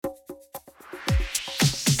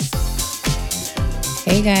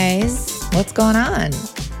Hey guys, what's going on?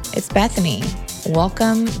 It's Bethany.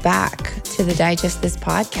 Welcome back to the Digest This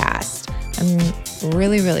podcast. I'm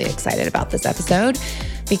really excited about this episode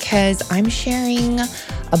because I'm sharing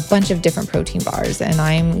a bunch of different protein bars and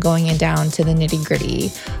I'm going down to the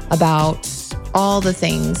nitty-gritty about all the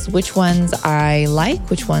things, which ones I like,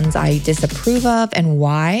 which ones I disapprove of, and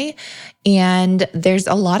why. And there's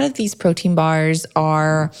a lot of these protein bars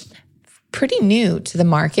are pretty new to the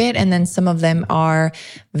market. And then some of them are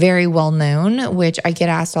very well known, which I get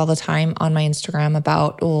asked all the time on my Instagram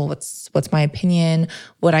about, what's my opinion?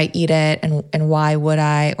 Would I eat it? And why would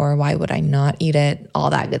I, or why would I not eat it? All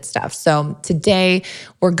that good stuff. So today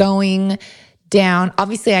we're going down.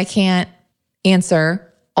 Obviously I can't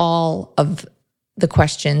answer all of the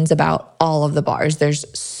questions about all of the bars. There's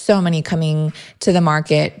so many coming to the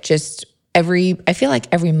market. I feel like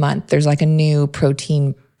every month there's like a new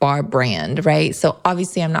protein bar brand, right? So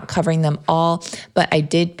obviously I'm not covering them all, but I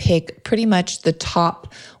did pick pretty much the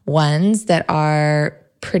top ones that are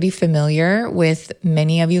pretty familiar with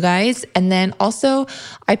many of you guys. And then also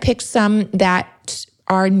I picked some that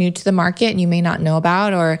are new to the market and you may not know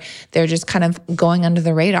about, or they're just kind of going under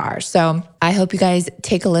the radar. So I hope you guys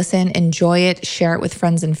take a listen, enjoy it, share it with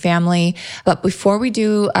friends and family. But before we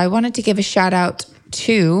do, I wanted to give a shout out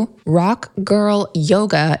to Rock Girl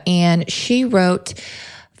Yoga. And she wrote,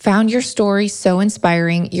 "Found your story so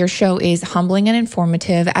inspiring. Your show is humbling and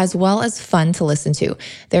informative, as well as fun to listen to.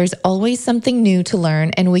 There's always something new to learn,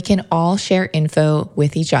 and we can all share info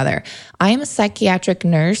with each other. I am a psychiatric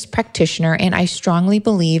nurse practitioner, and I strongly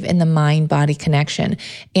believe in the mind-body connection.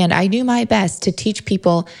 And I do my best to teach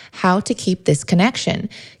people how to keep this connection.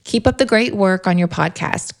 Keep up the great work on your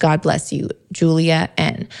podcast. God bless you, Julia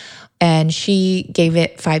N." And she gave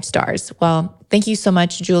it 5 stars. Well, thank you so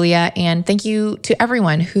much, Julia. And thank you to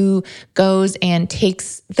everyone who goes and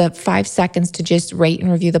takes the 5 seconds to just rate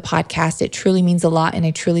and review the podcast. It truly means a lot. And I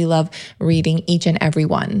truly love reading each and every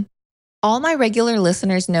one. All my regular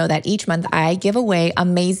listeners know that each month I give away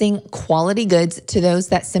amazing quality goods to those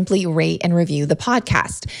that simply rate and review the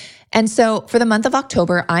podcast. And so for the month of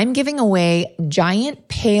October, I'm giving away giant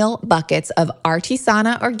pail buckets of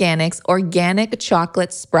Artisana Organics organic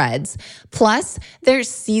chocolate spreads. Plus, there's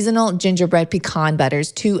seasonal gingerbread pecan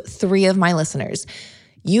butters to 3 of my listeners.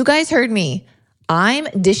 You guys heard me. I'm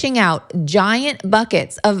dishing out giant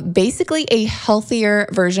buckets of basically a healthier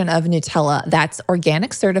version of Nutella that's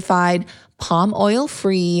organic certified, palm oil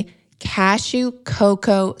free, cashew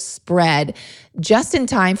cocoa spread, just in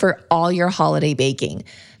time for all your holiday baking.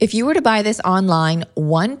 If you were to buy this online,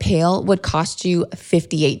 1 pail would cost you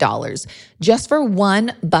 $58 just for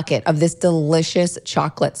 1 bucket of this delicious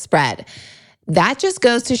chocolate spread. That just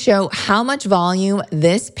goes to show how much volume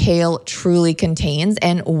this pail truly contains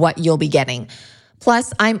and what you'll be getting.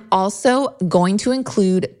 Plus, I'm also going to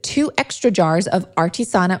include 2 extra jars of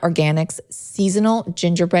Artisana Organics seasonal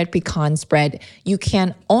gingerbread pecan spread you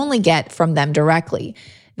can only get from them directly.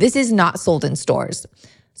 This is not sold in stores.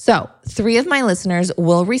 So 3 of my listeners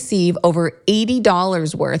will receive over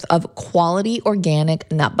 $80 worth of quality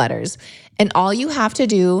organic nut butters. And all you have to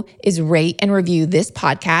do is rate and review this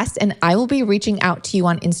podcast, and I will be reaching out to you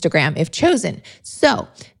on Instagram if chosen. So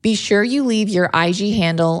be sure you leave your IG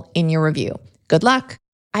handle in your review. Good luck.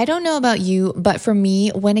 I don't know about you, but for me,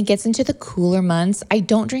 when it gets into the cooler months, I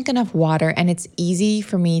don't drink enough water and it's easy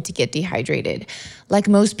for me to get dehydrated. Like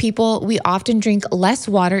most people, we often drink less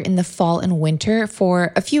water in the fall and winter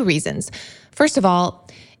for a few reasons. First of all,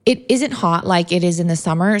 it isn't hot like it is in the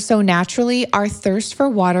summer, so naturally our thirst for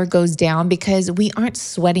water goes down because we aren't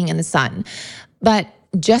sweating in the sun. But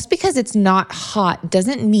just because it's not hot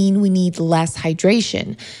doesn't mean we need less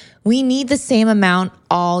hydration. We need the same amount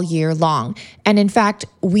all year long. And in fact,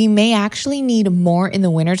 we may actually need more in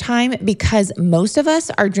the wintertime because most of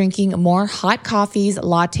us are drinking more hot coffees,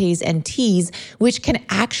 lattes, and teas, which can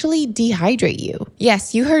actually dehydrate you.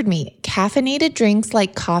 Yes, you heard me. Caffeinated drinks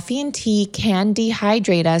like coffee and tea can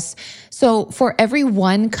dehydrate us. So for every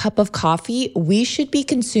 1 cup of coffee, we should be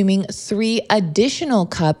consuming 3 additional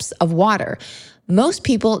cups of water. Most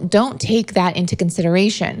people don't take that into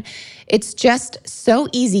consideration. It's just so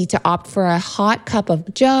easy to opt for a hot cup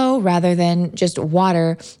of joe rather than just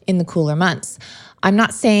water in the cooler months. I'm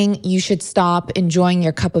not saying you should stop enjoying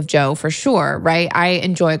your cup of joe for sure, right? I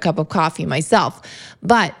enjoy a cup of coffee myself.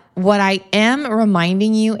 But what I am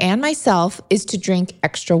reminding you and myself is to drink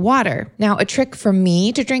extra water. Now, a trick for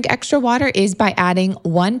me to drink extra water is by adding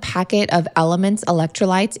 1 packet of Elements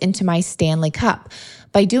electrolytes into my Stanley cup.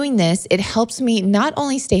 By doing this, it helps me not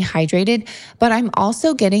only stay hydrated, but I'm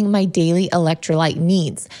also getting my daily electrolyte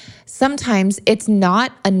needs. Sometimes it's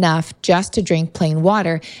not enough just to drink plain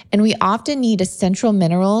water, and we often need essential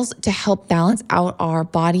minerals to help balance out our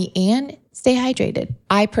body and stay hydrated.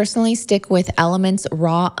 I personally stick with Element's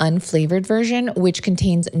raw unflavored version, which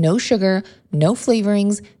contains no sugar, no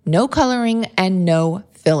flavorings, no coloring, and no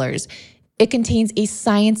fillers. It contains a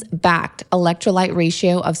science-backed electrolyte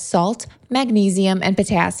ratio of salt, magnesium, and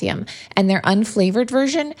potassium, and their unflavored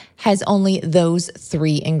version has only those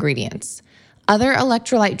 3 ingredients. Other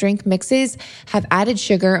electrolyte drink mixes have added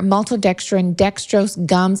sugar, maltodextrin, dextrose,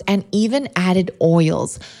 gums, and even added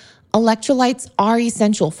oils. Electrolytes are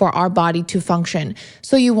essential for our body to function,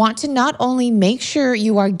 so you want to not only make sure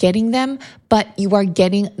you are getting them, but you are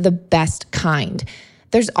getting the best kind.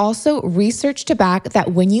 There's also research to back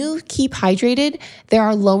that when you keep hydrated, there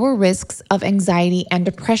are lower risks of anxiety and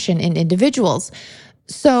depression in individuals.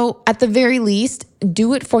 So at the very least,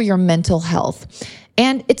 do it for your mental health.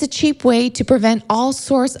 And it's a cheap way to prevent all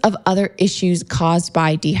sorts of other issues caused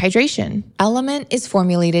by dehydration. Element is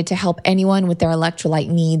formulated to help anyone with their electrolyte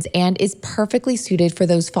needs and is perfectly suited for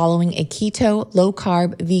those following a keto,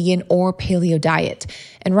 low-carb, vegan, or paleo diet.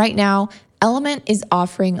 And right now, Element is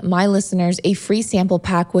offering my listeners a free sample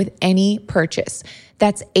pack with any purchase.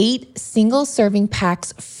 That's 8 single-serving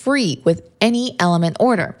packs free with any Element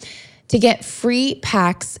order. To get free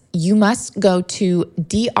packs, you must go to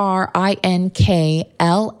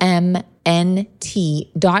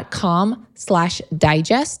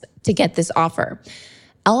drinkLMNT.com/digest to get this offer.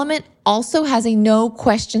 Element also has a no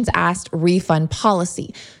questions asked refund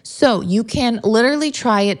policy. So you can literally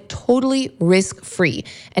try it totally risk-free.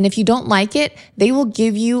 And if you don't like it, they will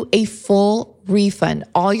give you a full refund,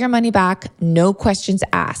 all your money back, no questions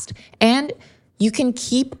asked. And you can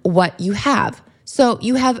keep what you have. So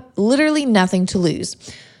you have literally nothing to lose.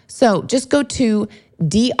 So just go to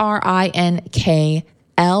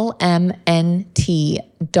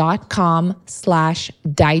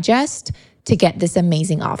drinkLMNT.com/digest to get this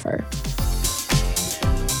amazing offer.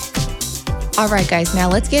 All right, guys, now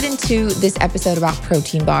let's get into this episode about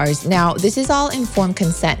protein bars. Now, this is all informed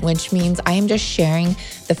consent, which means I am just sharing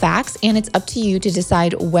the facts, and it's up to you to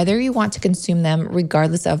decide whether you want to consume them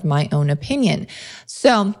regardless of my own opinion.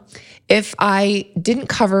 So if I didn't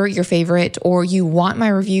cover your favorite or you want my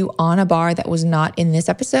review on a bar that was not in this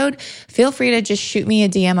episode, feel free to just shoot me a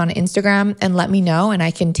DM on Instagram and let me know, and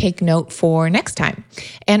I can take note for next time.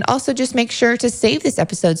 And also just make sure to save this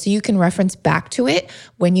episode so you can reference back to it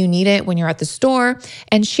when you need it, when you're at the store,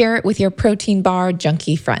 and share it with your protein bar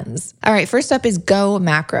junkie friends. All right, first up is Go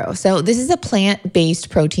Macro. So this is a plant-based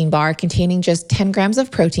protein bar containing just 10 grams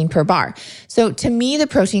of protein per bar. So to me, the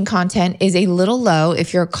protein content is a little low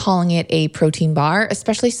if you're calling it a protein bar,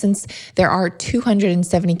 especially since there are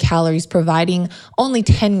 270 calories providing only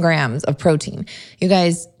 10 grams of protein. You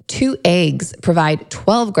guys, 2 eggs provide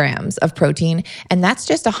 12 grams of protein, and that's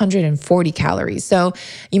just 140 calories. So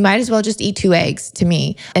you might as well just eat 2 eggs to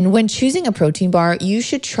me. And when choosing a protein bar, you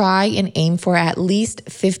should try and aim for at least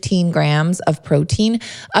 15 grams of protein.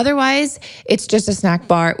 Otherwise, it's just a snack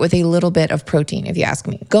bar with a little bit of protein, if you ask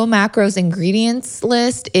me. Go Macro's ingredients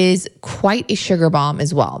list is quite a sugar bomb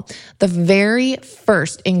as well. The very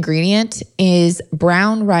first ingredient is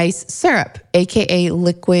brown rice syrup, aka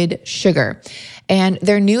liquid sugar. And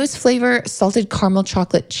their newest flavor, salted caramel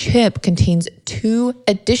chocolate chip, contains 2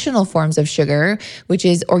 additional forms of sugar, which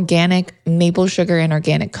is organic maple sugar and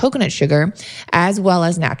organic coconut sugar, as well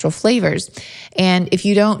as natural flavors. And if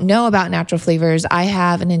you don't know about natural flavors, I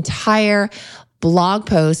have an entire blog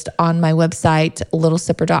post on my website,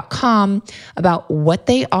 littlesipper.com, about what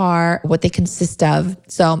they are, what they consist of.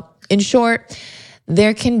 So in short,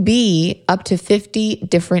 there can be up to 50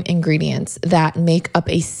 different ingredients that make up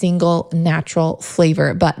a single natural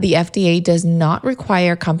flavor, but the FDA does not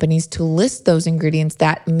require companies to list those ingredients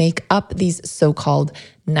that make up these so-called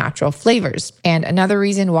natural flavors. And another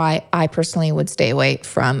reason why I personally would stay away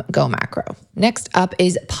from Go Macro. Next up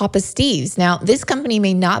is Papa Steve's. Now, this company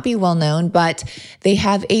may not be well known, but they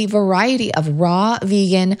have a variety of raw,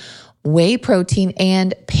 vegan, whey protein,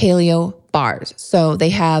 and paleo bars. So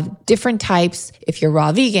they have different types if you're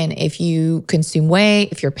raw vegan, if you consume whey,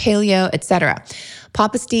 if you're paleo, etc.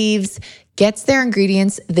 Papa Steve's gets their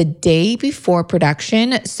ingredients the day before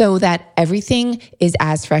production so that everything is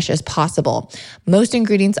as fresh as possible. Most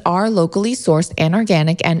ingredients are locally sourced and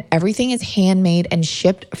organic, and everything is handmade and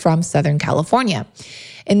shipped from Southern California.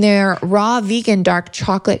 In their raw vegan dark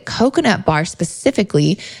chocolate coconut bar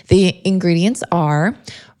specifically, the ingredients are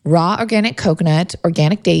raw organic coconut,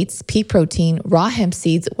 organic dates, pea protein, raw hemp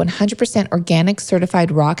seeds, 100% organic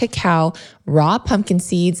certified raw cacao, raw pumpkin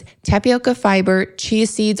seeds, tapioca fiber, chia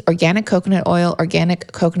seeds, organic coconut oil,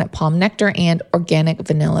 organic coconut palm nectar, and organic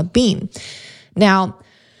vanilla bean. Now,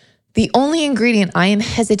 the only ingredient I am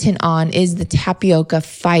hesitant on is the tapioca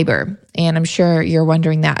fiber. And I'm sure you're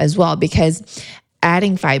wondering that as well, because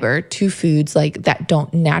adding fiber to foods like that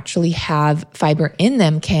don't naturally have fiber in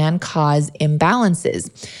them can cause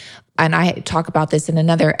imbalances. And I talk about this in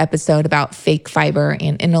another episode about fake fiber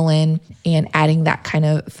and inulin and adding that kind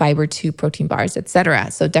of fiber to protein bars,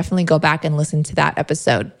 etc. So definitely go back and listen to that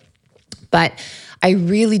episode. But I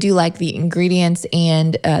really do like the ingredients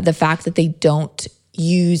and the fact that they don't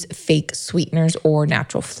use fake sweeteners or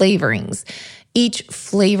natural flavorings. Each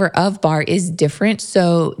flavor of bar is different,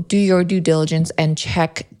 so do your due diligence and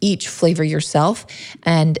check each flavor yourself,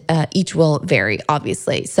 and each will vary,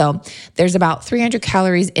 obviously. So there's about 300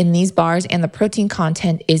 calories in these bars, and the protein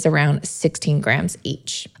content is around 16 grams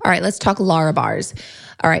each. All right, let's talk Lara bars.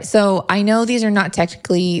 All right, so I know these are not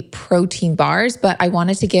technically protein bars, but I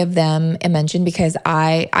wanted to give them a mention because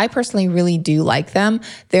I personally really do like them.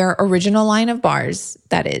 Their original line of bars,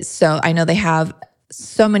 that is. So I know they have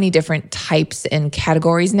so many different types and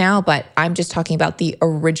categories now, but I'm just talking about the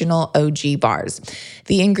original OG bars.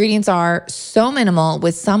 The ingredients are so minimal,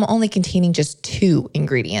 with some only containing just 2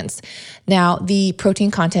 ingredients. Now, the protein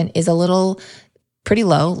content is pretty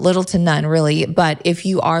low, little to none really, but if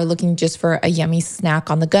you are looking just for a yummy snack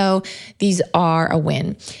on the go, these are a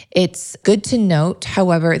win. It's good to note,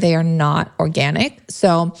 however, they are not organic.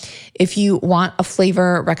 So if you want a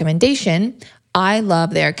flavor recommendation, I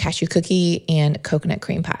love their cashew cookie and coconut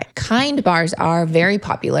cream pie. Kind bars are very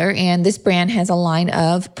popular, and this brand has a line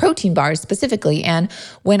of protein bars specifically. And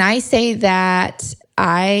when I say that,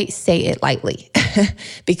 I say it lightly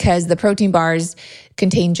because the protein bars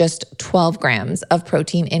contain just 12 grams of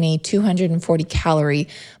protein in a 240 calorie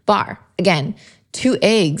bar. Again, 2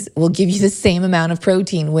 eggs will give you the same amount of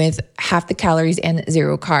protein with half the calories and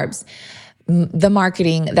 0 carbs. The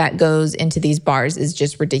marketing that goes into these bars is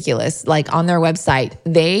just ridiculous. Like on their website,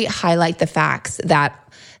 they highlight the facts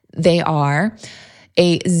that they are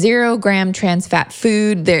a 0-gram trans fat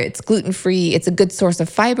food. It's gluten-free. It's a good source of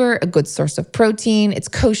fiber, a good source of protein. It's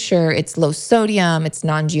kosher. It's low sodium. It's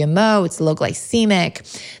non-GMO. It's low glycemic.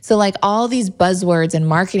 So like all these buzzwords and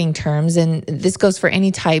marketing terms, and this goes for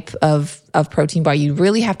any type of protein bar, you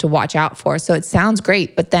really have to watch out for. So it sounds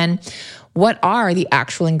great, but then what are the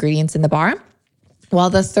actual ingredients in the bar? Well,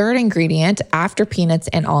 the third ingredient after peanuts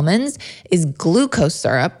and almonds is glucose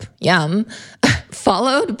syrup, yum,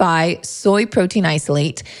 followed by soy protein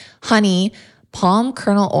isolate, honey, palm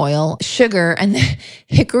kernel oil, sugar, and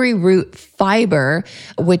hickory root fiber,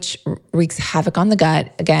 which wreaks havoc on the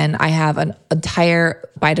gut. Again, I have an entire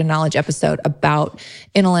Bioknowledge episode about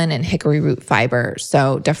inulin and hickory root fiber,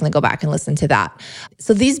 so definitely go back and listen to that.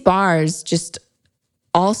 So these bars just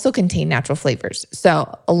also contain natural flavors.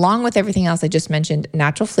 So along with everything else I just mentioned,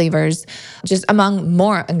 natural flavors, just among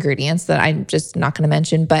more ingredients that I'm just not going to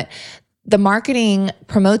mention, but the marketing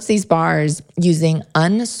promotes these bars using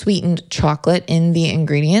unsweetened chocolate in the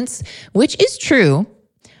ingredients, which is true.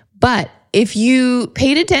 But if you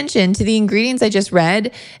paid attention to the ingredients I just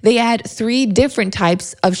read, they add 3 different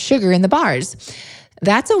types of sugar in the bars.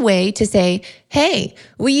 That's a way to say, hey,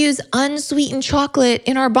 we use unsweetened chocolate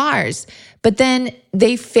in our bars. But then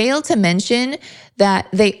they fail to mention that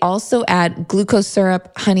they also add glucose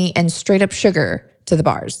syrup, honey, and straight up sugar to the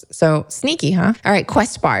bars. So sneaky, huh? All right,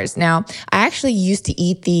 Quest bars. Now, I actually used to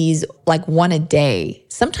eat these like 1 a day,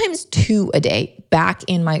 sometimes 2 a day. Back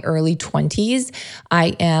in my early 20s,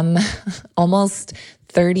 I am almost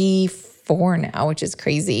 34 now, which is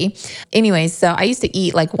crazy. Anyways, so I used to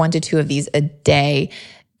eat like 1 to 2 of these a day,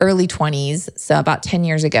 early 20s, so about 10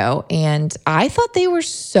 years ago, and I thought they were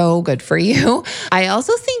so good for you. I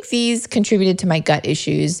also think these contributed to my gut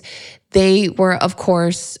issues. They were, of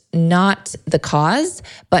course, not the cause,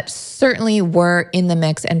 but certainly were in the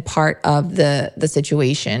mix and part of the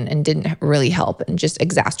situation and didn't really help and just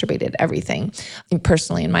exacerbated everything,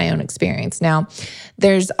 personally in my own experience. Now,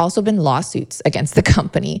 there's also been lawsuits against the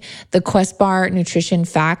company. The Quest Bar Nutrition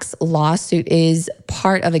Facts lawsuit is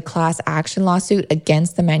part of a class action lawsuit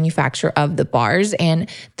against the manufacturer of the bars, and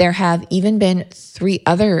there have even been 3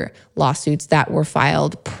 other lawsuits that were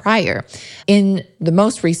filed prior. In the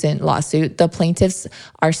most recent lawsuit, the plaintiffs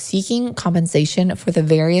are seeking compensation for the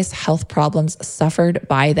various health problems suffered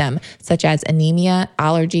by them, such as anemia,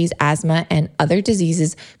 allergies, asthma, and other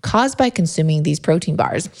diseases caused by consuming these protein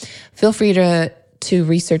bars. Feel free to to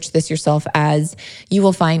research this yourself, as you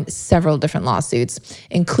will find several different lawsuits,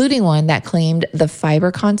 including one that claimed the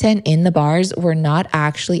fiber content in the bars were not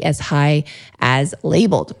actually as high as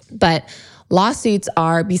labeled. But lawsuits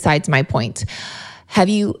are besides my point. Have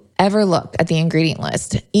you ever looked at the ingredient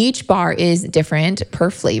list? Each bar is different per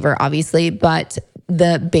flavor, obviously, but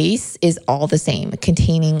the base is all the same,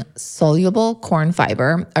 containing soluble corn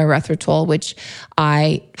fiber, erythritol, which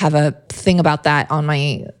I have a thing about that on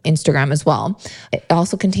my Instagram as well. It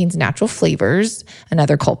also contains natural flavors,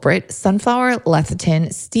 another culprit, sunflower lecithin,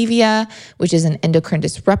 stevia, which is an endocrine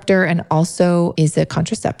disruptor and also is a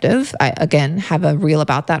contraceptive. I, again, have a reel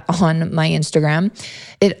about that on my Instagram.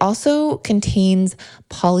 It also contains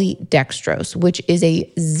polydextrose, which is a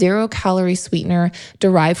 0-calorie sweetener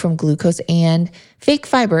derived from glucose and fake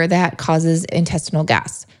fiber that causes intestinal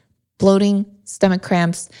gas, bloating, stomach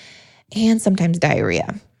cramps, and sometimes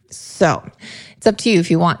diarrhea. So it's up to you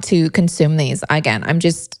if you want to consume these. Again, I'm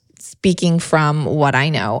just speaking from what I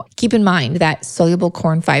know. Keep in mind that soluble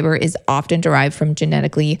corn fiber is often derived from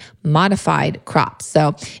genetically modified crops.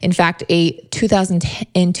 So in fact, in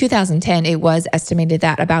 2010, it was estimated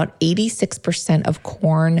that about 86% of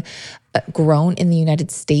corn grown in the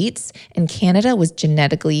United States and Canada was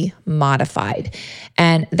genetically modified.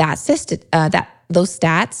 And those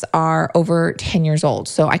stats are over 10 years old.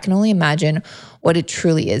 So I can only imagine what it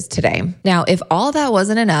truly is today. Now, if all that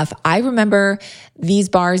wasn't enough, I remember these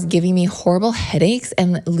bars giving me horrible headaches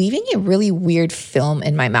and leaving a really weird film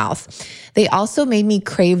in my mouth. They also made me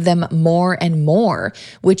crave them more and more,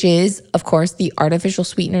 which is, of course, the artificial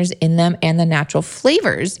sweeteners in them and the natural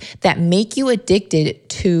flavors that make you addicted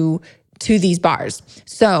to these bars.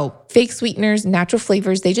 So fake sweeteners, natural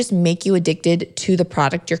flavors, they just make you addicted to the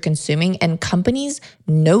product you're consuming. And companies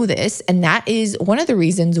know this. And that is one of the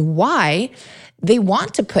reasons why they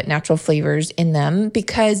want to put natural flavors in them,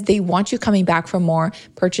 because they want you coming back for more,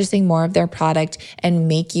 purchasing more of their product, and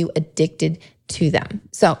make you addicted to them.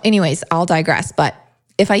 So anyways, I'll digress. But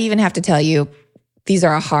if I even have to tell you, these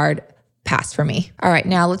are a hard pass for me. All right,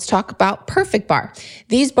 now let's talk about Perfect Bar.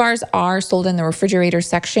 These bars are sold in the refrigerator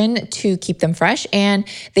section to keep them fresh, and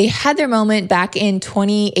they had their moment back in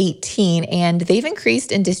 2018, and they've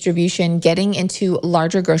increased in distribution, getting into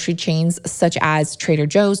larger grocery chains such as Trader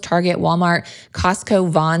Joe's, Target, Walmart, Costco,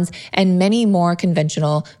 Vons, and many more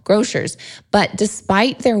conventional grocers. But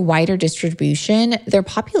despite their wider distribution, their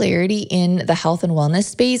popularity in the health and wellness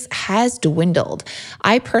space has dwindled.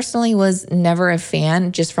 I personally was never a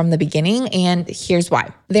fan just from the beginning, and here's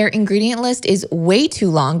why. Their ingredient list is way too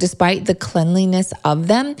long despite the cleanliness of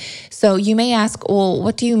them. So you may ask, well,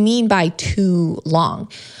 what do you mean by too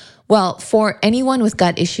long? Well, for anyone with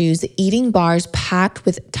gut issues, eating bars packed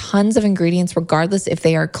with tons of ingredients, regardless if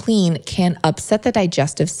they are clean, can upset the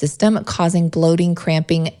digestive system, causing bloating,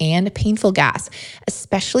 cramping, and painful gas,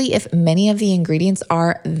 especially if many of the ingredients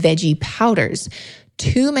are veggie powders.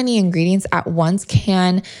 Too many ingredients at once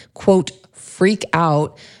can, quote, freak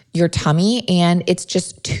out your tummy, and it's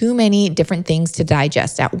just too many different things to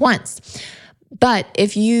digest at once. But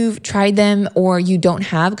if you've tried them or you don't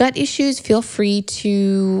have gut issues, feel free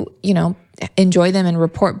to, enjoy them and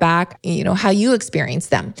report back, how you experience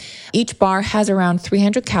them. Each bar has around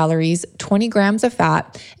 300 calories, 20 grams of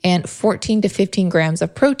fat, and 14 to 15 grams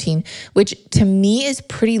of protein, which to me is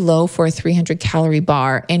pretty low for a 300 calorie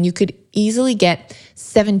bar. And you could easily get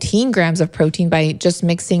 17 grams of protein by just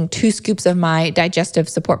mixing 2 scoops of my digestive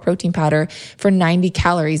support protein powder for 90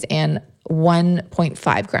 calories and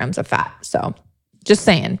 1.5 grams of fat. So just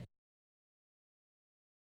saying.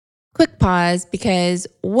 Quick pause, because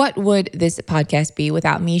what would this podcast be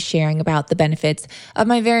without me sharing about the benefits of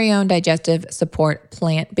my very own digestive support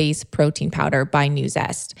plant-based protein powder by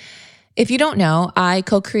Nuzest? If you don't know, I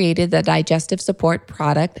co-created the digestive support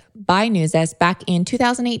product by Nuzest back in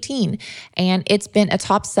 2018, and it's been a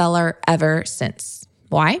top seller ever since.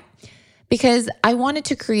 Why? Because I wanted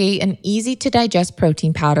to create an easy to digest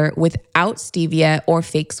protein powder without stevia or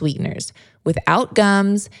fake sweeteners, without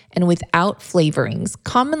gums, and without flavorings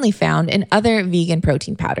commonly found in other vegan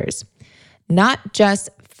protein powders. Not just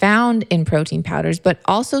found in protein powders, but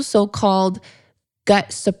also so-called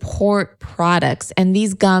gut support products. And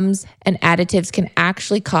these gums and additives can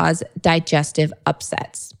actually cause digestive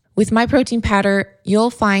upsets. With my protein powder, you'll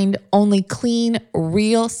find only clean,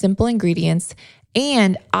 real, simple ingredients.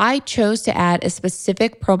 And I chose to add a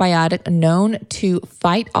specific probiotic known to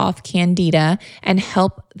fight off candida and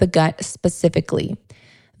help the gut specifically.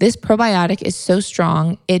 This probiotic is so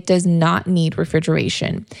strong, it does not need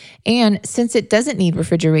refrigeration. And since it doesn't need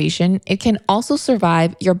refrigeration, it can also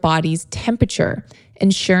survive your body's temperature.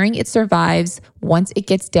 ensuring it survives once it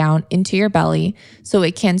gets down into your belly so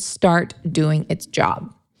it can start doing its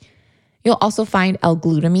job. You'll also find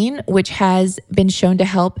L-glutamine, which has been shown to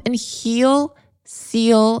help and heal and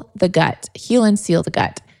seal the gut.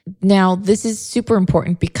 Now, this is super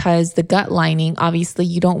important because the gut lining, obviously,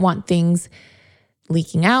 you don't want things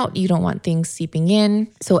leaking out. You don't want things seeping in.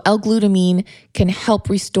 So L-glutamine can help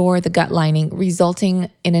restore the gut lining, resulting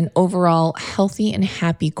in an overall healthy and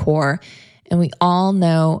happy core. And we all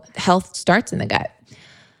know health starts in the gut.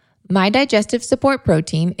 My digestive support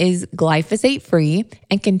protein is glyphosate-free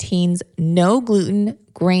and contains no gluten,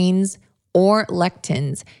 grains, or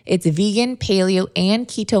lectins. It's vegan, paleo, and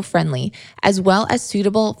keto friendly, as well as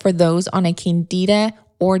suitable for those on a candida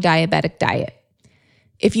or diabetic diet.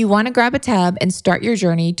 If you want to grab a tub and start your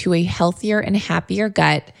journey to a healthier and happier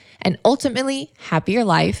gut and ultimately happier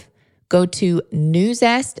life, go to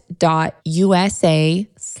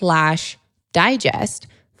nuzest.usa/digest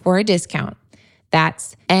for a discount.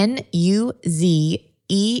 That's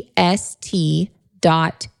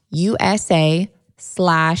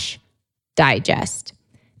nuzest.usa/digest.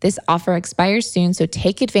 This offer expires soon, so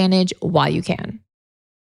take advantage while you can.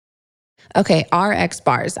 Okay, RX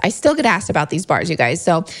bars. I still get asked about these bars, you guys.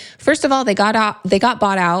 So first of all, they got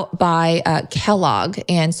bought out by Kellogg,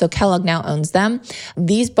 and so Kellogg now owns them.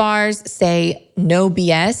 These bars say no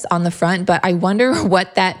BS on the front, but I wonder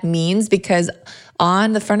what that means because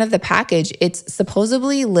on the front of the package, it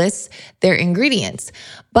supposedly lists their ingredients.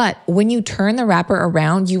 But when you turn the wrapper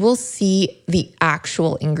around, you will see the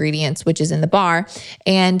actual ingredients, which is in the bar,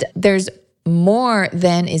 and there's more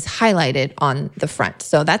than is highlighted on the front.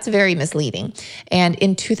 So that's very misleading. And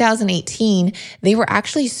in 2018, they were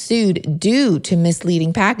actually sued due to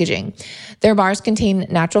misleading packaging. Their bars contain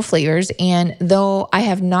natural flavors, and though I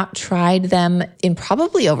have not tried them in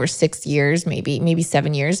probably over 6 years, maybe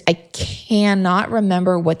 7 years, I cannot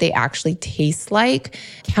remember what they actually taste like.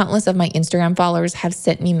 Countless of my Instagram followers have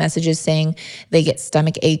sent me messages saying they get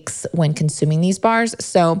stomach aches when consuming these bars.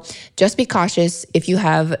 So just be cautious if you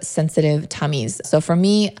have sensitive tummies. So for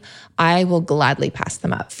me, I will gladly pass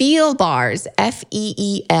them up. Feel bars,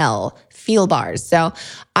 F-E-E-L, Feel bars. So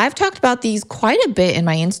I've talked about these quite a bit in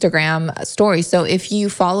my Instagram story. So if you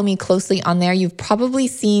follow me closely on there, you've probably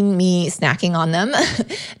seen me snacking on them.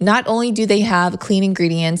 Not only do they have clean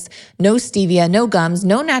ingredients, no stevia, no gums,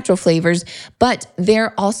 no natural flavors, but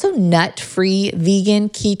they're also nut-free, vegan,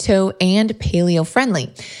 keto, and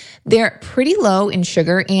paleo-friendly. They're pretty low in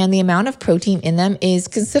sugar, and the amount of protein in them is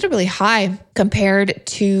considerably high compared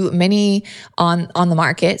to many on the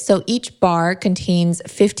market. So each bar contains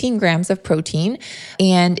 15 grams of protein,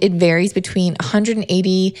 and it varies between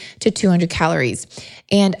 180 to 200 calories.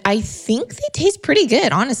 And I think they taste pretty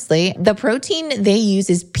good, honestly. The protein they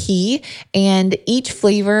use is pea, and each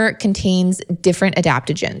flavor contains different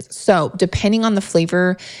adaptogens. So depending on the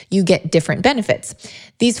flavor, you get different benefits.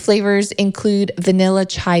 These flavors include vanilla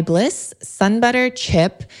chai bliss, sun butter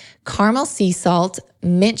chip, caramel sea salt,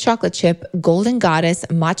 mint chocolate chip, golden goddess,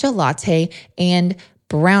 matcha latte, and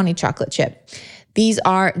brownie chocolate chip. These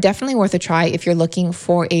are definitely worth a try if you're looking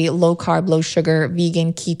for a low carb, low sugar,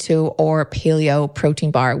 vegan, keto, or paleo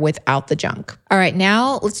protein bar without the junk. All right,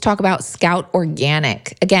 now let's talk about Scout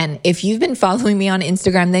Organic. Again, if you've been following me on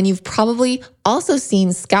Instagram, then you've probably also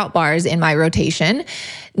seen Scout bars in my rotation.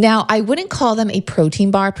 Now, I wouldn't call them a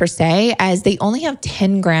protein bar per se, as they only have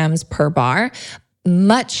 10 grams per bar,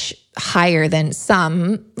 much higher than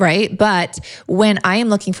some, right? But when I am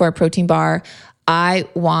looking for a protein bar, I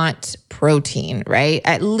want protein, right?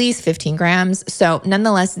 At least 15 grams. So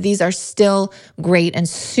nonetheless, these are still great and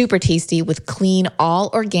super tasty with clean, all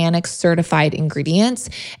organic certified ingredients.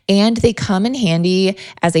 And they come in handy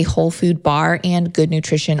as a whole food bar and good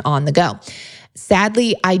nutrition on the go.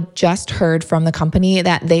 Sadly, I just heard from the company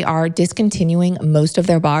that they are discontinuing most of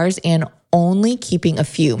their bars and only keeping a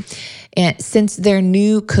few. And since their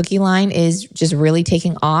new cookie line is just really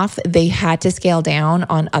taking off, they had to scale down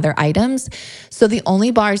on other items. So the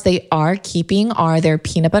only bars they are keeping are their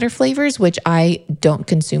peanut butter flavors, which I don't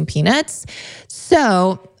consume peanuts.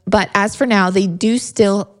 But as for now, they do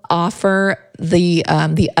still offer the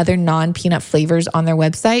other non-peanut flavors on their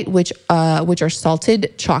website, which are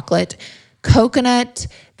salted chocolate, coconut,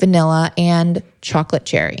 vanilla, and chocolate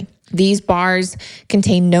cherry. These bars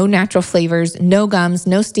contain no natural flavors, no gums,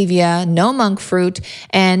 no stevia, no monk fruit,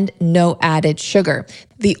 and no added sugar.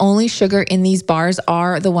 The only sugar in these bars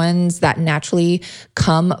are the ones that naturally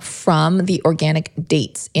come from the organic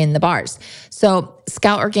dates in the bars. So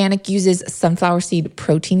Scout Organic uses sunflower seed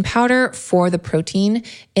protein powder for the protein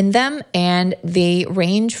in them, and they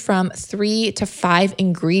range from 3 to 5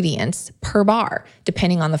 ingredients per bar,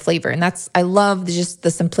 depending on the flavor. And I love just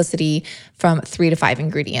the simplicity from 3 to 5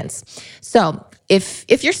 ingredients. So if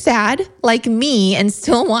you're sad like me and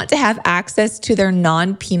still want to have access to their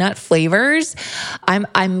non-peanut flavors,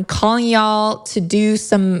 I'm calling y'all to do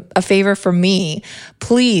a favor for me.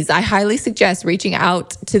 Please, I highly suggest reaching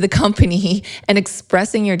out to the company and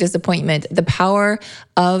expressing your disappointment. The power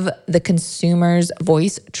of the consumer's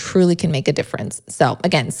voice truly can make a difference. So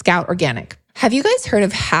again, Scout Organic. Have you guys heard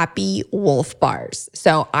of Happy Wolf bars?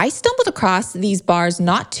 So I stumbled across these bars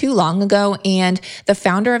not too long ago, and the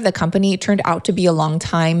founder of the company turned out to be a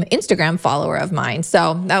longtime Instagram follower of mine.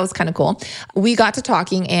 So that was kind of cool. We got to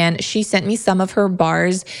talking and she sent me some of her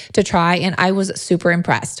bars to try, and I was super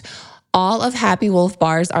impressed. All of Happy Wolf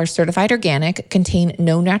bars are certified organic, contain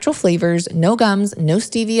no natural flavors, no gums, no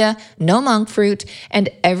stevia, no monk fruit, and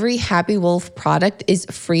every Happy Wolf product is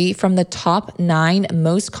free from the top 9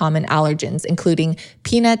 most common allergens, including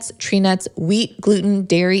peanuts, tree nuts, wheat, gluten,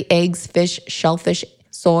 dairy, eggs, fish, shellfish,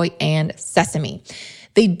 soy, and sesame.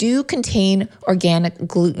 They do contain organic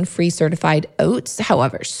gluten-free certified oats,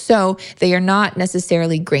 however, so they are not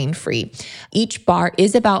necessarily grain-free. Each bar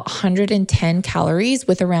is about 110 calories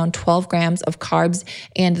with around 12 grams of carbs,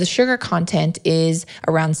 and the sugar content is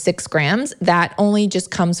around 6 grams. That only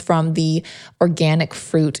just comes from the organic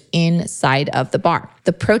fruit inside of the bar.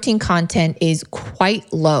 The protein content is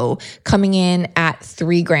quite low, coming in at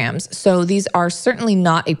 3 grams. So these are certainly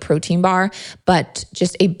not a protein bar, but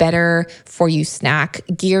just a better for you snack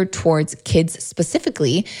geared towards kids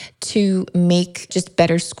specifically to make just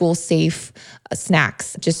better school safe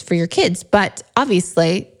snacks just for your kids. But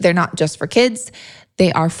obviously they're not just for kids.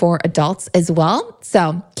 They are for adults as well.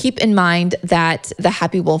 So keep in mind that the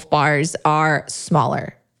Happy Wolf bars are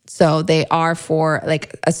smaller. So they are for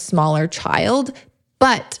like a smaller child.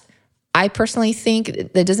 But I personally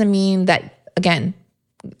think that doesn't mean that, again,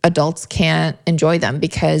 adults can't enjoy them,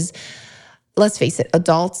 because let's face it,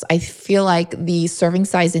 adults, I feel like the serving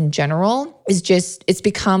size in general it's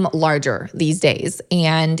become larger these days.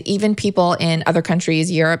 And even people in other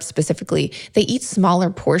countries, Europe specifically, they eat smaller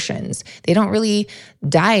portions. They don't really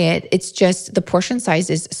diet. It's just the portion size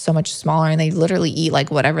is so much smaller and they literally eat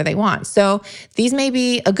like whatever they want. So these may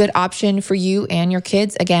be a good option for you and your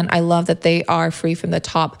kids. Again, I love that they are free from the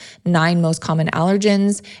top 9 most common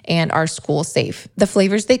allergens and are school safe. The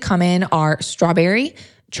flavors they come in are strawberry,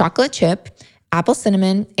 chocolate chip, apple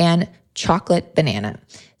cinnamon, and chocolate banana.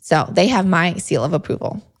 So they have my seal of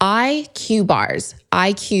approval. IQ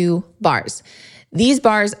bars. These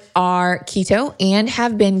bars are keto and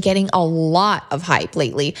have been getting a lot of hype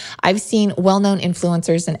lately. I've seen well-known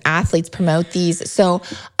influencers and athletes promote these. So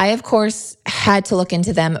I, of course, had to look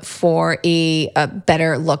into them for a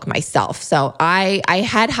better look myself. So I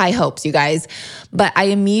had high hopes, you guys, but I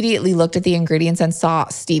immediately looked at the ingredients and saw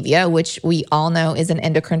stevia, which we all know is an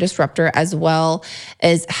endocrine disruptor, as well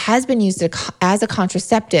as has been used as a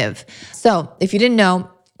contraceptive. So if you didn't know,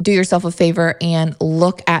 do yourself a favor and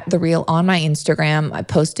look at the reel on my Instagram. I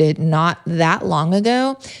posted not that long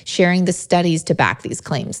ago, sharing the studies to back these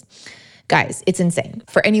claims. Guys, it's insane.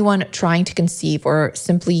 For anyone trying to conceive or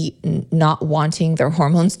simply not wanting their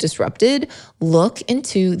hormones disrupted, look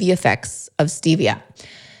into the effects of stevia.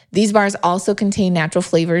 These bars also contain natural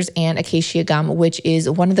flavors and acacia gum, which is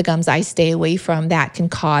one of the gums I stay away from that can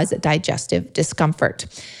cause digestive discomfort.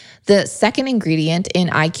 The second ingredient in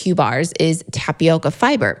IQ bars is tapioca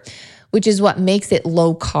fiber, which is what makes it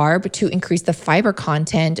low carb to increase the fiber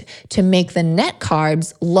content to make the net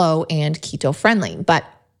carbs low and keto friendly. But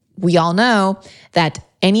we all know that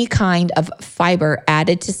any kind of fiber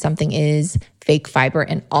added to something is fake fiber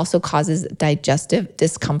and also causes digestive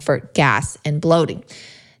discomfort, gas, and bloating.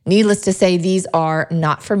 Needless to say, these are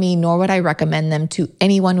not for me, nor would I recommend them to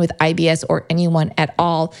anyone with IBS or anyone at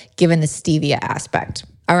all, given the stevia aspect.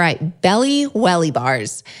 All right, Belly Welly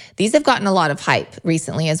bars. These have gotten a lot of hype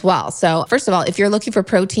recently as well. So first of all, if you're looking for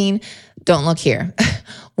protein, don't look here.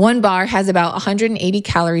 One bar has about 180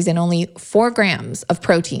 calories and only 4 grams of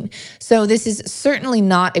protein. So this is certainly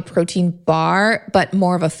not a protein bar, but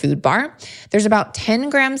more of a food bar. There's about 10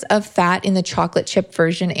 grams of fat in the chocolate chip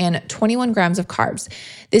version and 21 grams of carbs.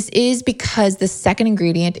 This is because the second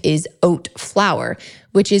ingredient is oat flour,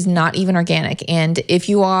 which is not even organic. And if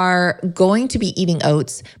you are going to be eating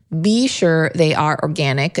oats, be sure they are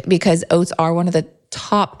organic, because oats are one of the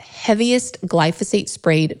top heaviest glyphosate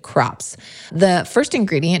sprayed crops. The first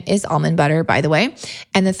ingredient is almond butter, by the way.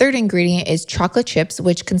 And the third ingredient is chocolate chips,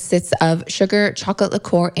 which consists of sugar, chocolate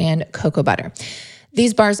liqueur, and cocoa butter.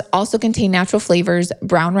 These bars also contain natural flavors,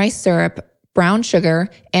 brown rice syrup, brown sugar,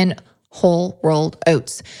 and whole rolled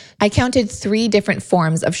oats. I counted 3 different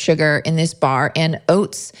forms of sugar in this bar and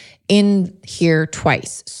oats in here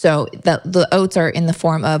twice. So the oats are in the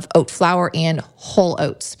form of oat flour and whole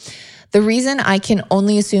oats. The reason I can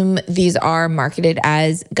only assume these are marketed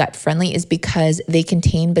as gut friendly is because they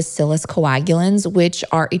contain Bacillus coagulans, which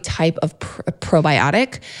are a type of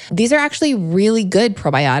probiotic. These are actually really good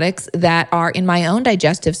probiotics that are in my own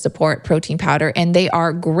digestive support protein powder, and they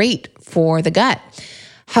are great for the gut.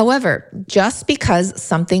 However, just because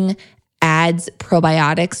something adds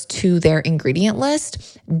probiotics to their ingredient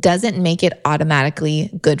list doesn't make it automatically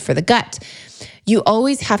good for the gut. You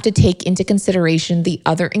always have to take into consideration the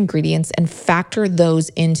other ingredients and factor those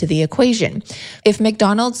into the equation. If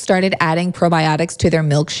McDonald's started adding probiotics to their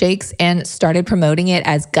milkshakes and started promoting it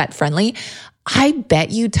as gut friendly, I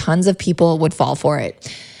bet you tons of people would fall for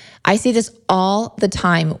it. I see this all the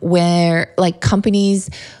time where companies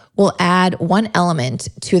will add one element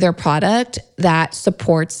to their product that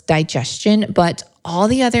supports digestion, but all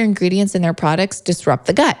the other ingredients in their products disrupt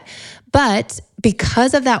the gut. But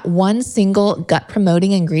because of that one single gut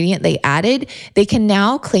promoting ingredient they added, they can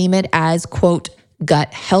now claim it as, quote,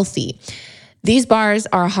 gut healthy. These bars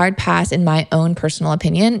are a hard pass in my own personal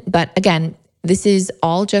opinion, but again, this is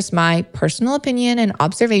all just my personal opinion and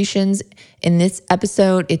observations. In this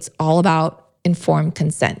episode, it's all about informed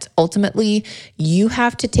consent. Ultimately, you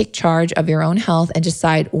have to take charge of your own health and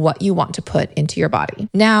decide what you want to put into your body.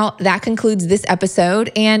 Now, that concludes this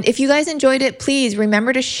episode. And if you guys enjoyed it, please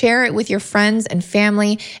remember to share it with your friends and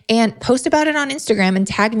family and post about it on Instagram and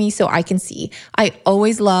tag me so I can see. I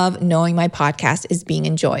always love knowing my podcast is being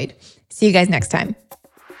enjoyed. See you guys next time.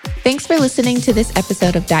 Thanks for listening to this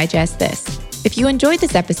episode of Digest This. If you enjoyed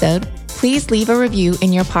this episode, please leave a review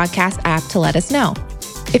in your podcast app to let us know.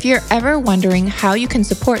 If you're ever wondering how you can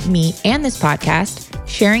support me and this podcast,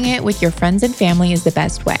 sharing it with your friends and family is the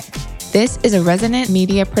best way. This is a Resonant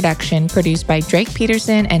Media production produced by Drake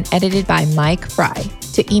Peterson and edited by Mike Fry.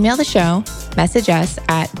 To email the show, message us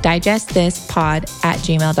at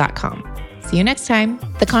digestthispod@gmail.com. See you next time.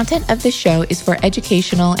 The content of this show is for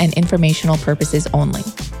educational and informational purposes only.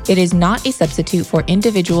 It is not a substitute for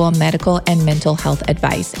individual medical and mental health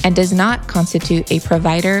advice and does not constitute a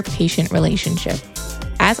provider-patient relationship.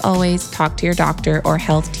 As always, talk to your doctor or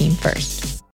health team first.